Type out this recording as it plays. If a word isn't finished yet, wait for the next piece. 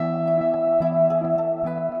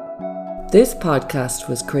This podcast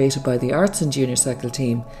was created by the Arts and Junior Cycle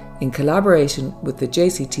team in collaboration with the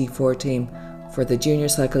JCT4 team for the Junior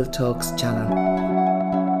Cycle Talks channel.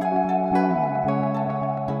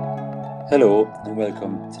 Hello and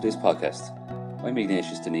welcome to this podcast. I'm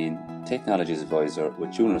Ignatius Deneen, Technologies Advisor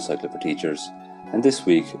with Junior Cycle for Teachers, and this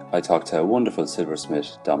week I talked to a wonderful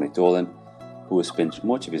silversmith, Dominic Dolan, who has spent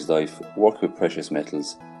much of his life working with precious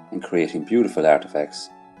metals and creating beautiful artefacts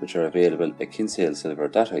which are available at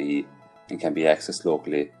kinsalesilver.ie and can be accessed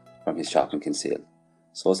locally from his shop in Kinsale.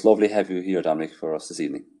 So it's lovely to have you here, Dominic, for us this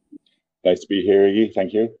evening. Nice to be here, Iggy.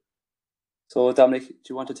 Thank you. So, Dominic, do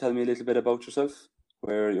you want to tell me a little bit about yourself,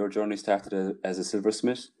 where your journey started as a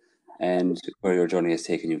silversmith and where your journey has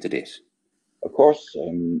taken you to date? Of course.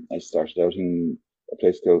 I started out in a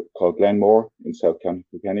place called Glenmore in South County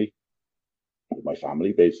Kilkenny. My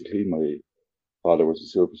family, basically. My father was a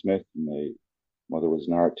silversmith and my mother was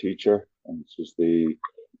an art teacher. And this was the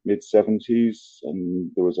mid-70s, and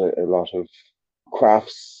there was a lot of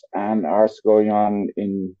crafts and arts going on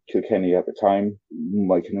in Kilkenny at the time.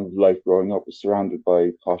 My kind of life growing up was surrounded by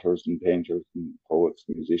potters and painters and poets,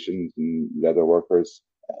 musicians and leather workers.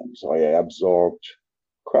 So I absorbed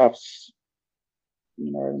crafts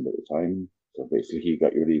in Ireland at the time. So basically you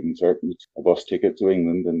got your leaving cert, a bus ticket to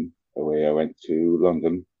England, and away I went to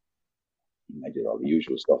London. And I did all the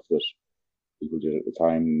usual stuff that people did at the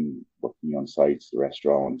time, working on sites, the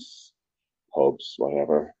restaurants, pubs,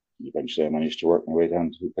 whatever. Eventually I managed to work my way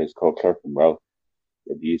down to a place called Clerkenwell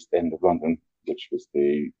at the east end of London, which was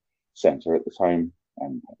the centre at the time,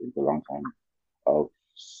 and I think a long time, of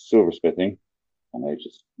silversmithing. And I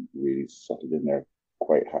just really settled in there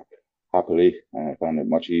quite happily, and I found it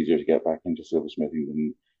much easier to get back into silversmithing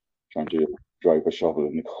than trying to drive a shovel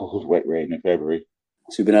in the cold, wet rain in February.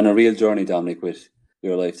 So you've been on a real journey, Dominic, with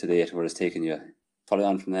your life to date, where it's taken you. Following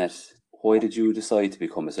on from that, why did you decide to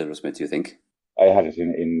become a silversmith, do you think? I had it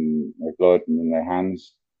in my blood and in my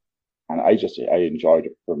hands, and I enjoyed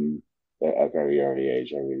it from a very early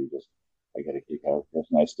age. I get a kick out of it,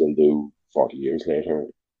 and I still do 40 years later.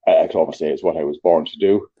 I can almost say it's what I was born to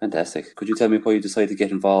do. Fantastic. Could you tell me why you decided to get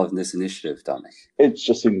involved in this initiative, Dominic? It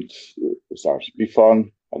just seemed to start to be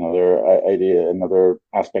fun. Another idea, another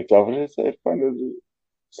aspect of it is I find it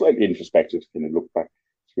slightly introspective, kind of look back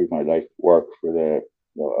through my life work with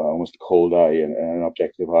almost a cold eye and an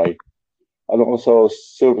objective eye. And also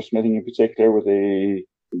silversmithing in particular with the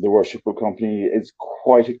worshipful company is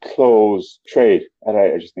quite a closed trade. And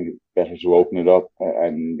I just think it's better to open it up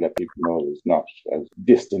and let people know it's not as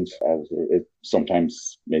distant as it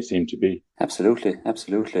sometimes may seem to be. Absolutely.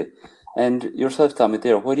 And yourself, Dominic,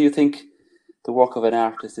 there, why do you think the work of an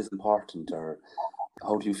artist is important, or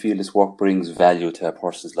how do you feel this work brings value to a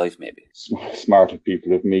person's life, maybe? Smarter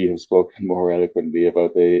people than me have spoken more eloquently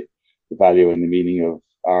about the value and the meaning of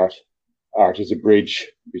art. Art is a bridge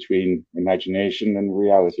between imagination and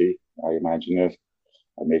reality. I imagine it,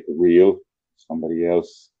 I make it real. Somebody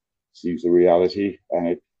else sees the reality and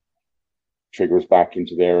it triggers back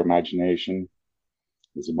into their imagination.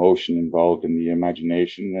 There's emotion involved in the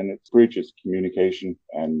imagination, and it bridges communication,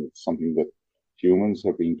 and it's something that humans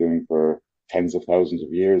have been doing for tens of thousands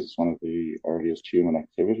of years. It's one of the earliest human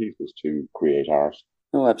activities was to create art.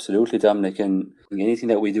 No, absolutely, Dominic. And anything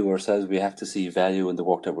that we do ourselves, we have to see value in the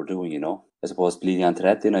work that we're doing, you know. I suppose bleeding onto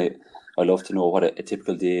that, then I'd love to know what a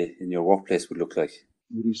typical day in your workplace would look like.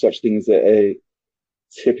 We do such things as a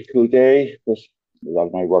typical day, but a lot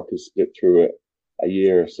of my work is split through a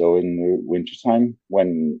year. So in the wintertime,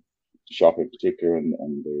 when the shop in particular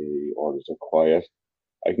and the orders are quiet,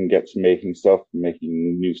 I can get to making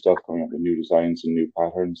new stuff, coming up with new designs and new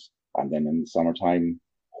patterns. And then in the summertime,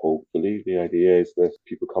 hopefully the idea is that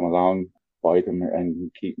people come along, buy them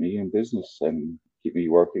and keep me in business and keep me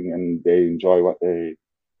working, and they enjoy what they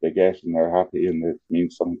get and they're happy, and it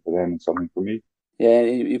means something for them and something for me. Yeah,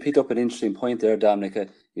 you picked up an interesting point there, Dominic.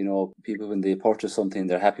 People, when they purchase something,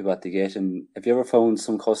 they're happy what they get. And have you ever found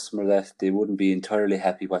some customer that they wouldn't be entirely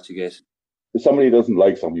happy what you get? If somebody doesn't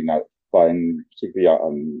like something, that's fine, particularly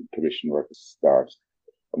on commission work at the start,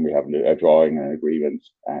 and we have a drawing and an agreement,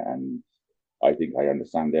 and I think I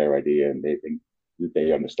understand their idea and they think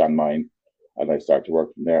they understand mine, and I start to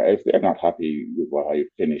work from there. If they're not happy with what I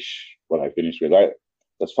finish with,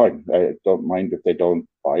 that's fine. I don't mind if they don't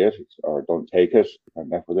buy it or don't take it. I'm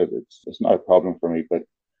left with it. It's not a problem for me, but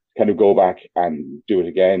kind of go back and do it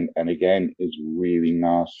again and again is really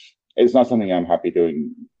it's not something I'm happy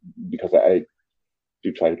doing, because I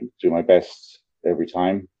do try to do my best every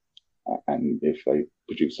time. And if I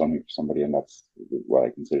produce something for somebody and that's what I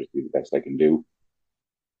consider to be the best I can do,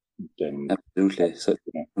 then... Absolutely. So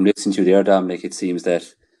from listening to you there, Dominic, it seems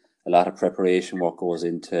that a lot of preparation work goes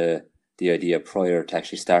into the idea prior to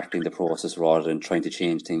actually starting the process rather than trying to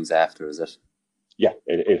change things after, is it? Yeah,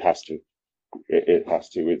 it has to. It has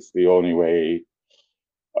to. It's the only way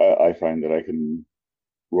I find that I can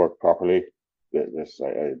work properly.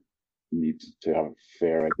 I need to have a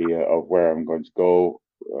fair idea of where I'm going to go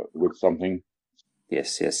with something.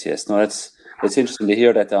 Yes. No, it's interesting to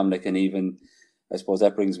hear that, Dominic, and even I suppose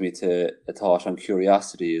that brings me to a thought on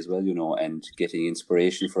curiosity as well, and getting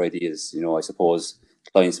inspiration for ideas. I suppose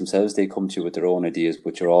clients themselves, they come to you with their own ideas,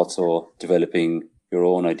 but you're also developing your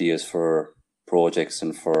own ideas for projects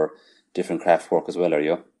and for different craft work as well, are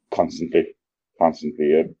you? Constantly,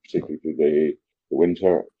 particularly through the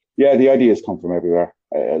winter. Yeah, the ideas come from everywhere.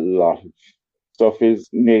 A lot of stuff is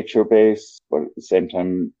nature-based, but at the same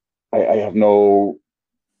time, I have no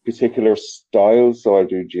particular style, so I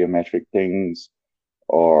do geometric things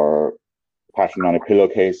or pattern on a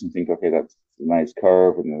pillowcase and think, okay, that's a nice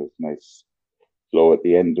curve and there's a nice flow at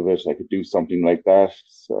the end of it. I could do something like that,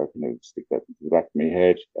 so I can stick that into the back of my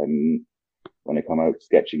head. And when I come out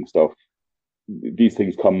sketching stuff, these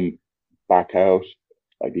things come back out.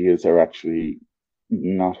 Ideas are actually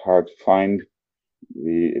not hard to find.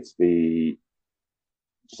 It's the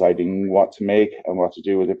deciding what to make and what to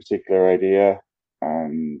do with a particular idea,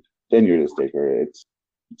 and then you're at a stage where it's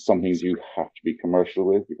some things you have to be commercial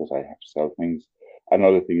with because I have to sell things, and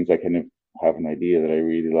other things I kind of have an idea that I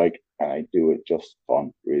really like and I do it just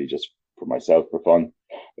fun, really just for myself for fun.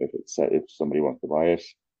 If somebody wants to buy it,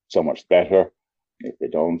 so much better. If they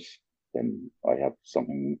don't, then I have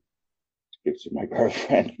something to give to my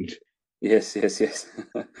girlfriend. Yes.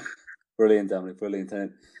 Brilliant, Dominic, brilliant.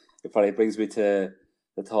 And it probably brings me to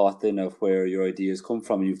the thought then of where your ideas come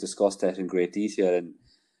from. You've discussed that in great detail. And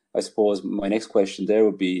I suppose my next question there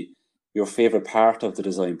would be your favourite part of the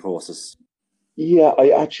design process. Yeah, I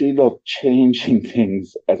actually love changing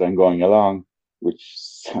things as I'm going along, which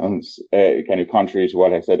sounds kind of contrary to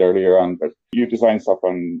what I said earlier on, but you design stuff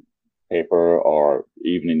on paper or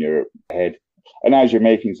even in your head. And as you're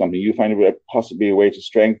making something, you find possibly a way to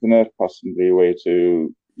strengthen it, possibly a way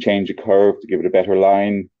to change a curve, to give it a better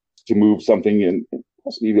line, to move something in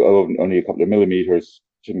possibly only a couple of millimeters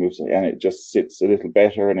to move something, and it just sits a little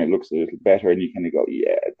better and it looks a little better, and you kind of go,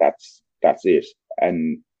 yeah, that's it.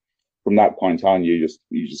 And from that point on, you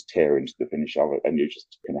just tear into the finish of it, and you're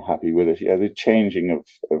just kind of happy with it. Yeah, the changing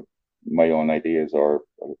of my own ideas or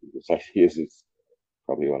ideas is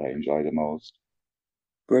probably what I enjoy the most.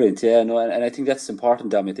 Brilliant, yeah, no, and I think that's important,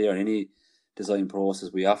 damn it, there. In any design process,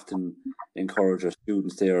 we often encourage our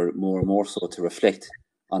students there more and more so to reflect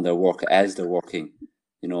on their work as they're working.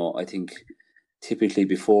 I think typically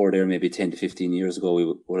before there, maybe 10 to 15 years ago,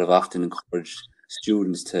 we would have often encouraged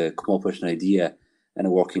students to come up with an idea and a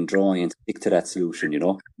working drawing and stick to that solution,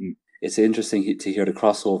 It's interesting to hear the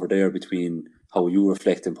crossover there between how you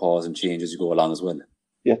reflect and pause and change as you go along as well.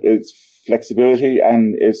 Yeah, it's flexibility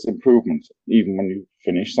and it's improvement. Even when you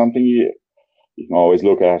finish something, you can always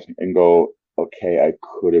look at it and go, okay, I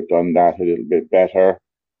could have done that a little bit better.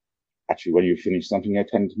 Actually, when you finish something, I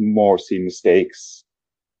tend to more see mistakes,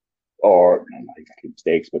 or not exactly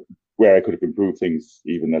mistakes, but where I could have improved things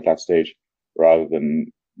even at that stage, rather than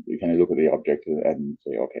you kind of look at the object and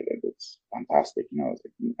say, okay, that's fantastic. It's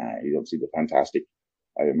like, you don't see the fantastic.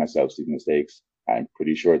 I myself see the mistakes. I'm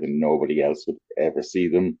pretty sure that nobody else would ever see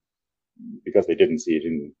them because they didn't see it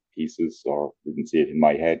in pieces or didn't see it in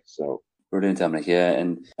my head. So brilliant, Dominic. Yeah,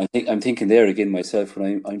 and I'm thinking there again myself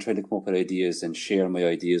when I'm trying to come up with ideas and share my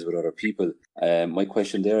ideas with other people. My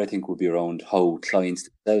question there, I think, would be around how clients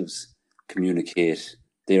themselves communicate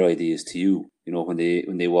their ideas to you. When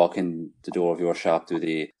they walk in the door of your shop, do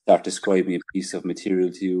they start describing a piece of material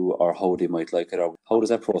to you, or how they might like it, or how does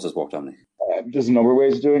that process work, Dominic? There's a number of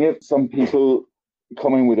ways of doing it. Some people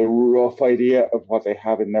come in with a rough idea of what they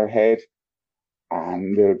have in their head,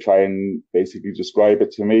 and they'll try and basically describe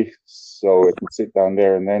it to me. So I can sit down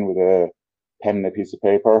there and then with a pen and a piece of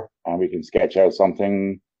paper, and we can sketch out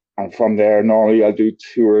something. And from there, normally I'll do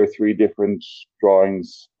 2 or 3 different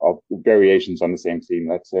drawings of variations on the same scene,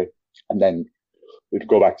 let's say. And then we'll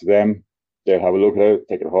go back to them. They'll have a look at it,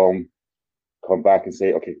 take it home, come back and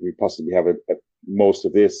say, okay, we possibly have most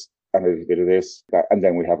of this and a little bit of this. And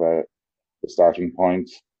then we have a starting point.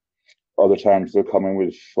 Other times they'll come in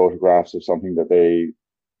with photographs of something that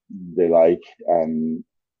they like. And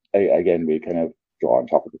again, we kind of draw on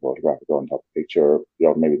top of the photograph, draw on top of the picture.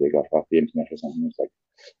 Maybe they got it off the internet or something. It's like,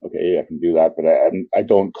 okay, I can do that, but I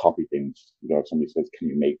don't copy things. If somebody says, can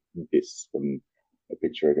you make this from a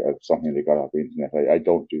picture of something they got off the internet, I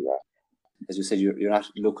don't do that. As you said, you're not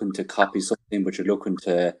looking to copy something, but you're looking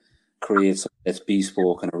to create something that's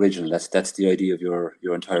bespoke and original. That's the idea of your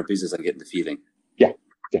entire business. I'm getting the feeling. Yeah,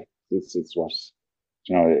 it's what,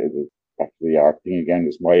 back to the art thing again.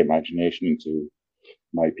 It's my imagination into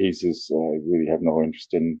my pieces. I really have no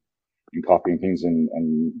interest in copying things, and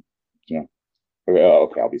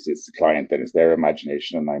okay, obviously it's the client, then it's their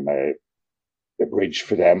imagination, and I'm a bridge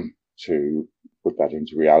for them to put that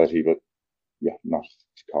into reality. But yeah, not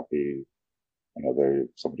to copy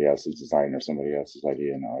somebody else's design or somebody else's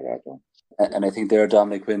idea. No, I don't. And I think there,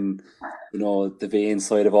 Dominic, when the vain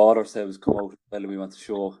side of all ourselves come out, well, we want to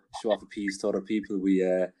show off a piece to other people.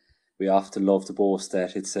 We often love to boast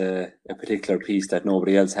that it's a particular piece that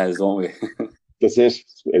nobody else has, don't we? That's it.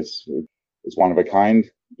 It's one of a kind.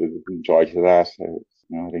 There's joy to that.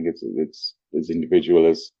 I think it's as individual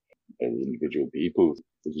as individual people.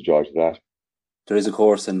 There's a joy to that. There is, of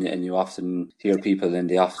course, and you often hear people, and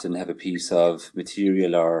they often have a piece of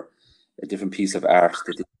material or a different piece of art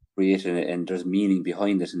that they create, and there's meaning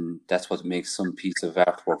behind it, and that's what makes some piece of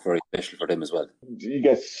artwork very special for them as well. You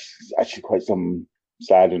get actually quite some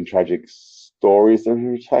sad and tragic stories that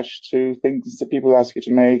are attached to things that people ask you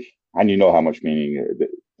to make, and you know how much meaning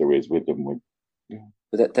there is with them.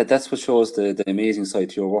 But that's what shows the amazing side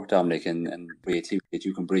to your work, Dominic, and creativity that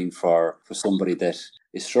you can bring for somebody that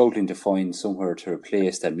is struggling to find somewhere to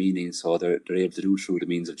replace that meaning, so they're able to do through the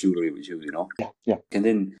means of jewellery with you, Yeah. And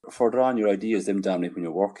then further on your ideas, then, Dominic, when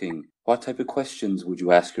you're working, what type of questions would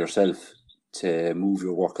you ask yourself to move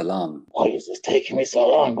your work along? Why is this taking me so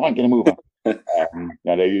long? Go on, get a move on.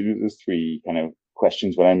 There's three kind of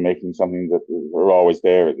questions when I'm making something that are always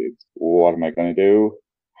there. It's, what am I going to do?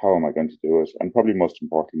 How am I going to do it? And probably most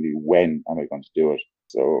importantly, when am I going to do it?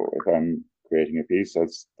 So if I'm creating a piece, I'll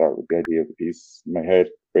start with the idea of the piece in my head,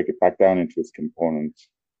 break it back down into its component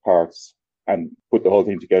parts, and put the whole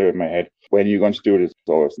thing together in my head. When are you going to do it is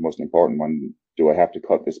always the most important one. Do I have to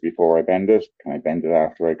cut this before I bend it? Can I bend it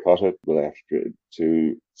after I cut it? Will I have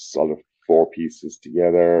to solder 4 pieces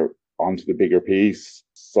together onto the bigger piece?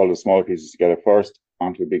 Solder smaller pieces together first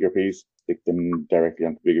onto a bigger piece? Stick them directly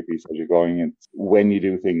onto the bigger piece as you're going. And when you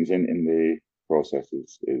do things in the process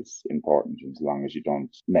is important. And as long as you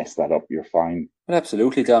don't mess that up, you're fine. Well,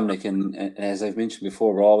 absolutely, Dominic. And as I've mentioned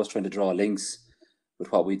before, we're always trying to draw links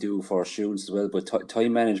with what we do for our students as well. But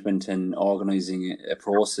time management and organising a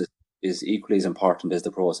process is equally as important as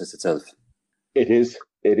the process itself. It is.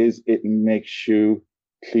 It makes you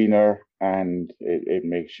cleaner, and it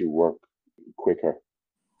makes you work quicker.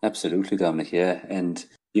 Absolutely, Dominic, yeah. And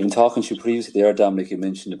even talking to you previously there, Dominic, you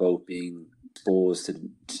mentioned about being exposed to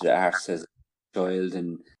the arts as a child,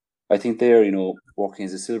 and I think there, working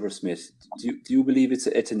as a silversmith, do you believe it's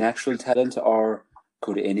a natural talent, or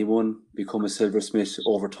could anyone become a silversmith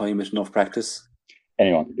over time with enough practice?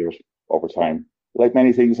 Anyone can do it over time. Like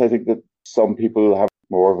many things, I think that some people have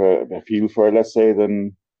more of a feel for it, let's say,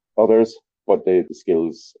 than others, but the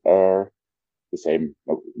skills are the same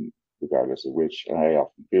regardless of which. And I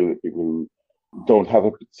often feel that people who don't have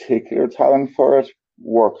a particular talent for it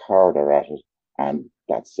work harder at it, and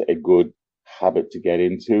that's a good habit to get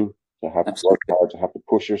into, to have to work hard, to have to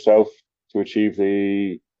push yourself to achieve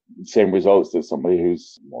the same results that somebody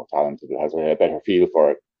who's more talented, has a better feel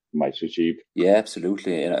for it, might achieve. Yeah,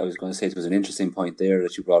 absolutely. And I was going to say, it was an interesting point there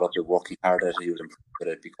that you brought up, the working hard at it, you'll improve at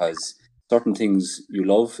it, because certain things you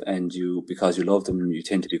love, and because you love them, you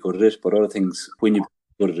tend to be good at it, but other things, when you're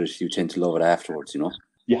good at it, you tend to love it afterwards,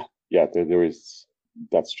 Yeah, there is,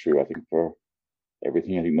 that's true. I think for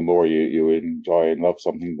everything, I think the more you enjoy and love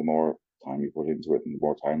something, the more time you put into it, and the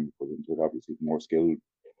more time you put into it, obviously, the more skilled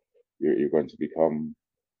you're going to become.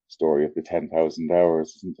 Story of the 10,000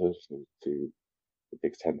 hours, isn't it? It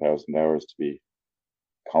takes 10,000 hours to be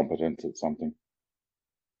competent at something.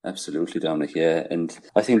 Absolutely, Dominic, yeah. And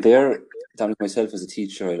I think there, Dominic, myself as a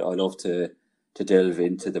teacher, I love to delve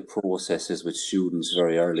into the processes with students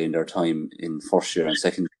very early in their time in first year and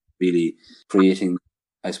second, really creating,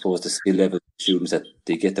 I suppose, the skill level of students that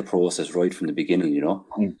they get the process right from the beginning,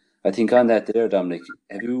 I think on that there, Dominic,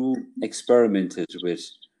 have you experimented with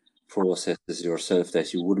processes yourself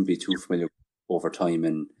that you wouldn't be too familiar with over time,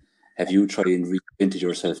 and have you tried and reinvented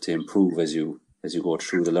yourself to improve as you go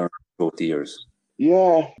through the learning throughout the years?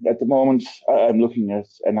 Yeah, at the moment I'm looking at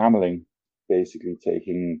enameling, basically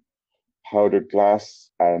taking powdered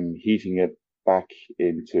glass and heating it back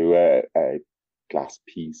into a glass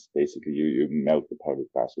piece. Basically, you melt the powdered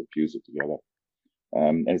glass and fuse it together.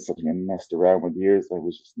 And it's something I messed around with years. I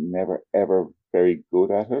was just never ever very good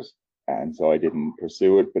at it, and so I didn't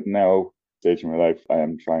pursue it. But now, stage in my life, I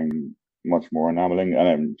am trying much more enameling, and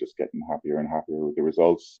I'm just getting happier and happier with the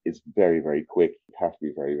results. It's very, very quick. You have to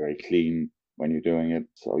be very, very clean when you're doing it.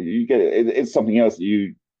 So you get it. It's something else that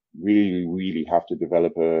you really, really have to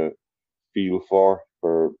develop a feel for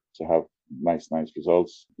to have nice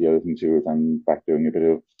results. The other thing too is I'm back doing a bit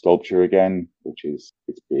of sculpture again, which is,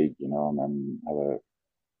 it's big, and I have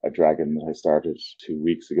a dragon that I started 2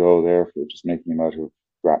 weeks ago there for just making him out of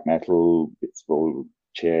scrap metal, bits of old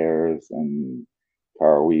chairs and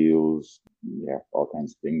car wheels, all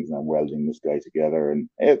kinds of things. And I'm welding this guy together, and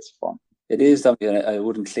it's fun. It is, Dominic. I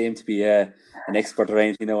wouldn't claim to be an expert or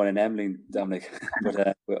anything, in enameling, Dominic,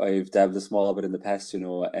 but I've dabbled a small bit in the past,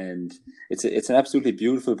 and it's an absolutely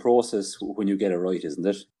beautiful process when you get it right, isn't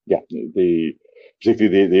it? Yeah,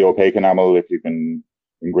 particularly the opaque enamel, if you can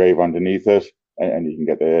engrave underneath it, and you can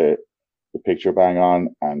get the picture bang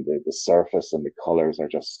on, and the surface and the colors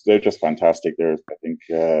they're just fantastic. There's, I think,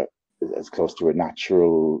 as close to a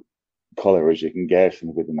natural color as you can get,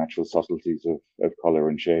 and with the natural subtleties of color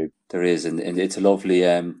and shade. There is, and it's a lovely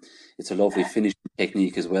finishing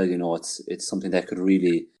technique as well. It's something that could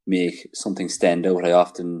really make something stand out. I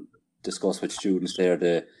often discuss with students there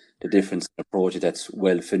the difference in a project that's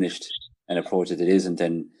well finished and a project that isn't,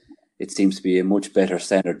 and it seems to be a much better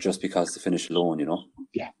standard just because the finish alone.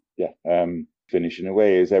 Yeah. Finishing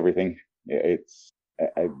away is everything. It's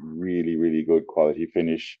a really, really good quality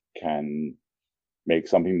finish can make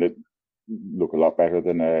something that look a lot better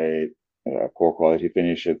than a poor quality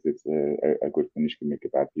finish. It's a good finish can make a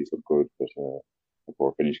bad piece look good, but a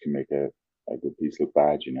poor finish can make a good piece look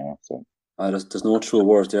bad. So there's no true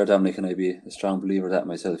words there, Dominic, and I'd be a strong believer of that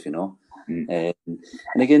myself. And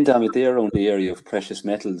again, Dominic, they're around the area of precious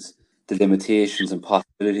metals, the limitations and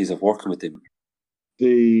possibilities of working with them.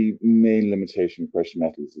 The main limitation of precious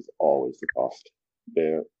metals is always the cost.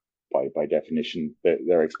 They're by definition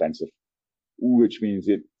they're expensive, which means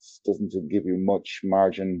it doesn't give you much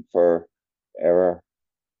margin for error,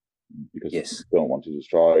 because you don't want to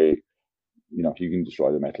destroy. If you can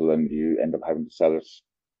destroy the metal and you end up having to sell it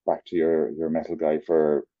back to your metal guy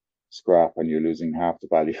for scrap, and you're losing half the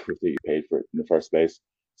value that you paid for it in the first place.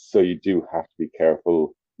 So you do have to be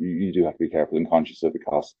careful. You do have to be careful and conscious of the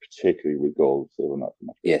cost, particularly with gold, silver, not so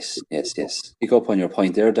much. Yes. Pick up on your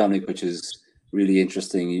point there, Dominic, which is really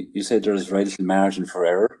interesting. You said there's very little margin for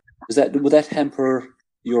error. Would that hamper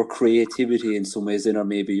your creativity in some ways, or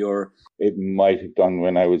maybe your? It might have done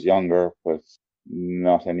when I was younger, but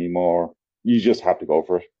not anymore. You just have to go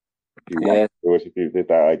for it. If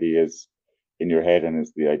that idea is in your head and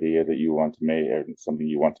it's the idea that you want to make, or something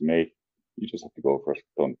you want to make, you just have to go for it.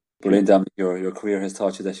 Done. Brilliant, Dominic. Your career has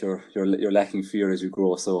taught you that you're lacking fear as you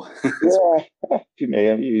grow. So you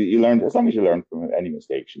learn, as long as you learn from any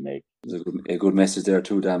mistakes you make. There's a good message there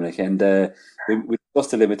too, Dominic. And we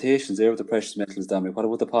discussed the limitations there with the precious metals, Dominic. What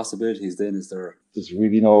about the possibilities then? There's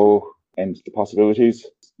really no end to the possibilities.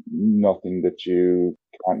 Nothing that you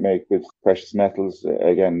can't make with precious metals.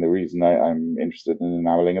 Again, the reason I'm interested in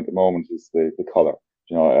enameling at the moment is the color.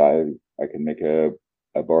 I can make a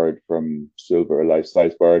bird from silver, a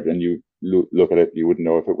life-size bird, and you look at it, you wouldn't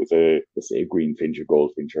know if it was a green finch, a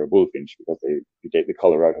goldfinch, or a bullfinch, because you take the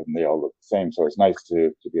color out of them, they all look the same. So it's nice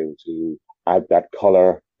to be able to add that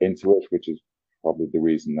color into it, which is probably the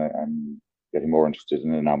reason I'm getting more interested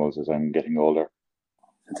in enamels as I'm getting older.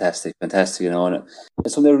 Fantastic. And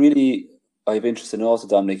something really I'm interested in also,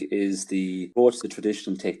 Dominic, is the approach to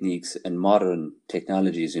traditional techniques and modern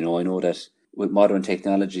technologies. I know that with modern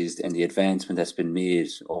technologies and the advancement that's been made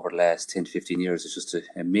over the last 10 to 15 years, it's just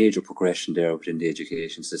a major progression there within the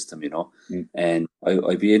education system, And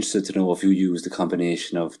I'd be interested to know if you use the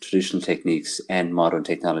combination of traditional techniques and modern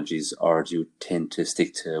technologies, or do you tend to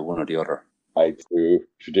stick to one or the other? I do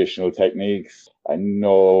traditional techniques. I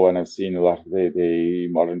know, and I've seen a lot of the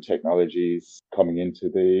modern technologies coming into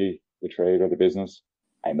the trade or the business.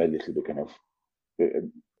 I'm a little bit kind of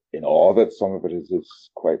in awe of it. Some of it is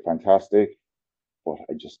quite fantastic, but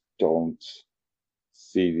I just don't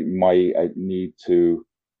see my need to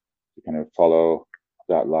kind of follow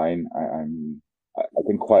that line. I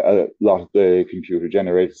think quite a lot of the computer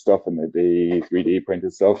generated stuff and the 3D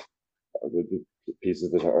printed stuff, the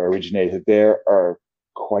pieces that are originated there, are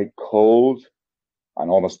quite cold and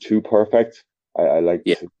almost too perfect. I like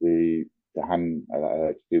the hand. I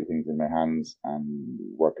like to do things in my hands and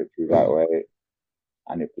work it through that way.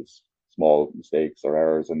 And if it's small mistakes or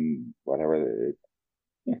errors and whatever,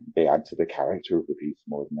 they add to the character of the piece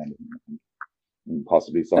more than anything, I think. And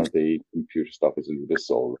possibly some of the computer stuff is a little bit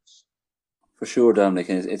soulless. For sure, Dominic.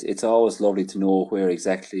 And it's always lovely to know where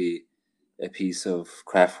exactly a piece of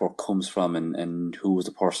craft work comes from and who was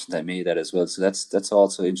the person that made that as well. So that's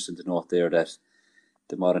also interesting to note there, that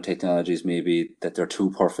the modern technologies maybe that they're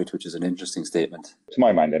too perfect, which is an interesting statement. To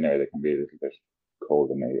my mind, anyway, they can be a little bit cold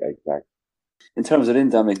and exact. In terms of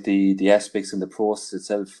Dominic, the aspects in the process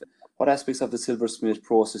itself, what aspects of the silversmith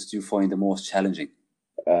process do you find the most challenging?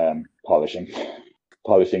 polishing.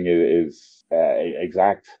 Polishing is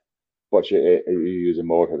exact, but you use a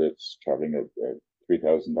motor that's traveling at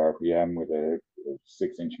 3,000 RPM with a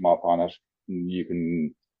 6-inch mop on it.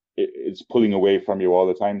 It's pulling away from you all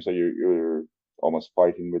the time, so you're almost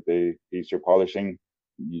fighting with the piece you're polishing.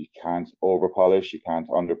 You can't over polish, you can't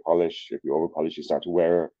under polish. If you over polish, you start to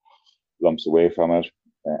wear lumps away from it,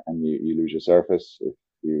 and you lose your surface. If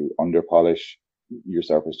you under polish, your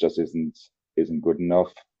surface just isn't good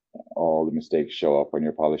enough. All the mistakes show up when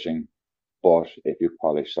you're polishing. But if you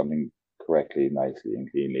polish something correctly, nicely,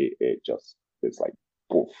 and cleanly, it's like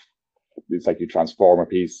poof. It's like you transform a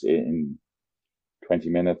piece in 20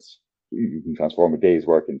 minutes. You can transform a day's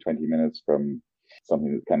work in 20 minutes from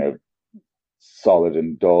something that's kind of solid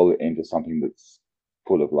and dull into something that's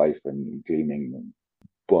full of life and gleaming.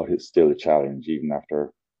 But it's still a challenge. Even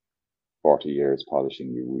after 40 years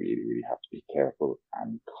polishing, you really, really have to be careful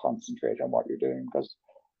and concentrate on what you're doing, because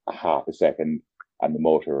a half a second and the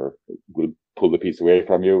motor will pull the piece away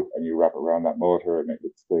from you, and you wrap it around that motor and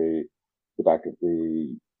it's the back of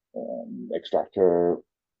the extractor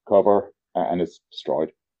cover, and it's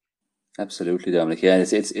destroyed. Absolutely, Dominic. Yeah,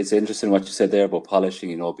 it's interesting what you said there about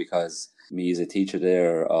polishing, because me as a teacher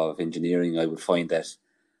there of engineering, I would find that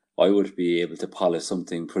I would be able to polish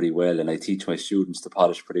something pretty well, and I teach my students to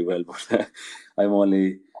polish pretty well, but I'm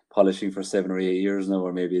only polishing for 7 or 8 years now,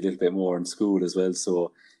 or maybe a little bit more in school as well.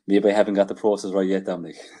 So maybe I haven't got the process right yet,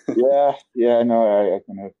 Dominic. No,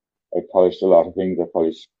 I polished a lot of things. I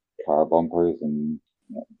polished car bumpers, and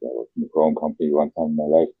I worked in the chrome company one time in my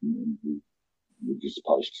life, and we just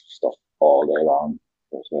polished stuff all day long.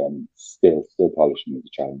 But still polishing is a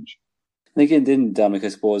challenge. And again, then, Dominic, I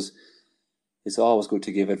suppose it's always good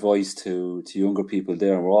to give advice to younger people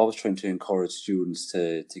there. And we're always trying to encourage students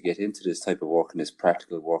to get into this type of work and this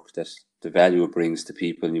practical work, that the value it brings to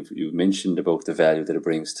people. And you've mentioned about the value that it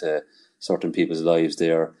brings to certain people's lives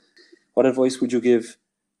there. What advice would you give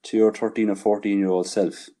to your 13 or 14-year-old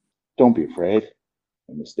self? Don't be afraid.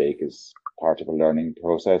 A mistake is part of a learning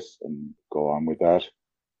process, and go on with that.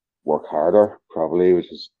 Work harder, probably,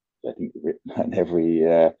 which is, I think, written on every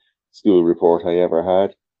school report I ever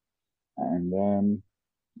had. And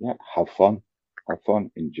have fun.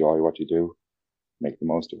 Enjoy what you do. Make the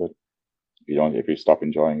most of it. If you stop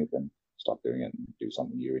enjoying it, then stop doing it and do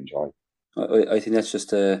something you enjoy. I think that's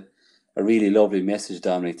just a really lovely message,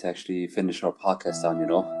 Dominic, to actually finish our podcast on.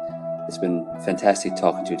 It's been fantastic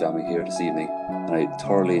talking to you, Dominic, here this evening, and I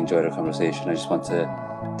thoroughly enjoyed our conversation. I just want to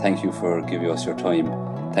thank you for giving us your time.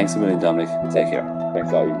 Thanks a million, Dominic. Take care.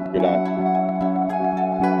 Thanks, Ollie. Good night.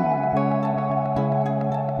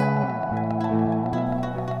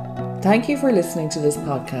 Thank you for listening to this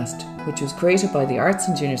podcast, which was created by the Arts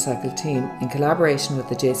and Junior Cycle team in collaboration with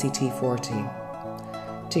the JCT4 team.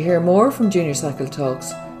 To hear more from Junior Cycle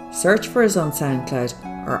Talks, search for us on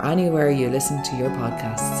SoundCloud or anywhere you listen to your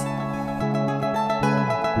podcasts.